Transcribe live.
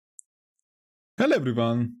Hello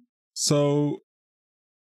everyone. So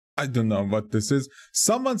I don't know what this is.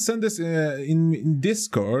 Someone sent this in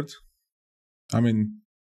Discord. I mean,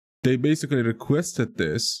 they basically requested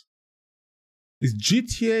this. Is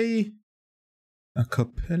GTA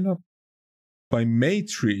acapella by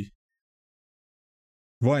Maytree?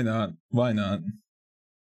 Why not? Why not?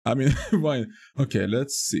 I mean, why? Okay,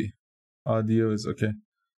 let's see. Audio is okay.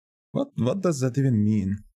 What does that even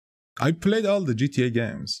mean? I played all the GTA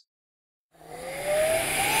games.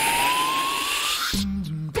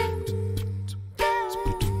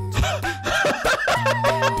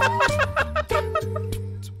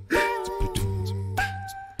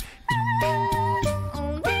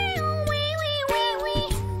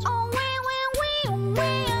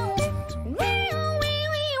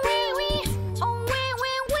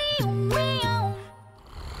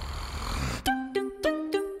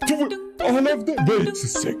 All of the wait a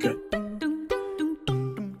second.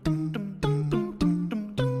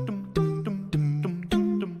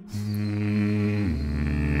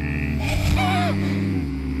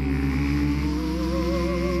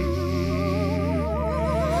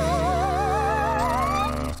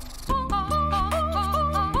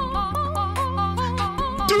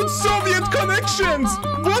 Dude, Soviet connections!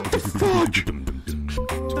 What the fuck?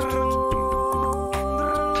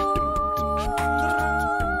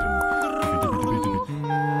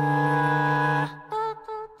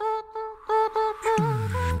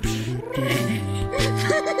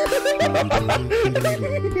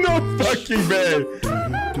 No fucking way!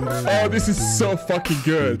 Oh, this is so fucking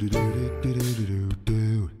good.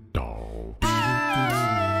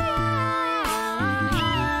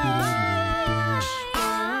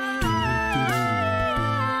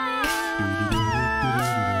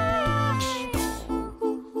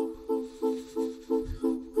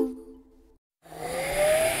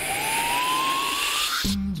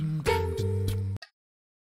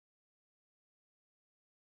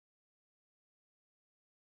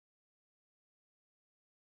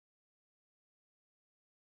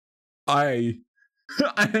 I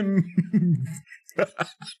am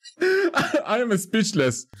I am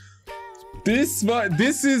speechless. This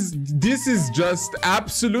is just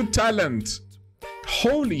absolute talent.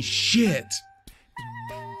 Holy shit.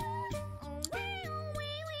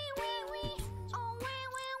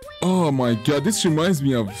 Oh my god, this reminds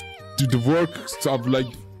me of the works of like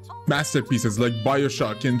masterpieces like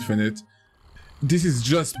BioShock Infinite. This is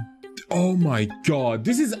just, oh my god,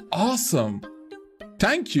 this is awesome.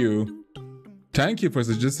 Thank you. Thank you for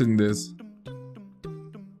suggesting this.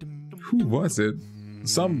 Who was it?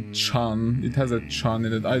 Some Chan. It has a Chan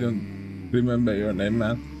in it. I don't remember your name,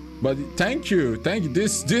 man. But thank you. Thank you.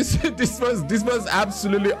 This was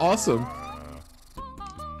absolutely awesome.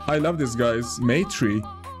 I love this, guys. Maytree.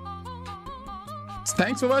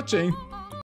 Thanks for watching.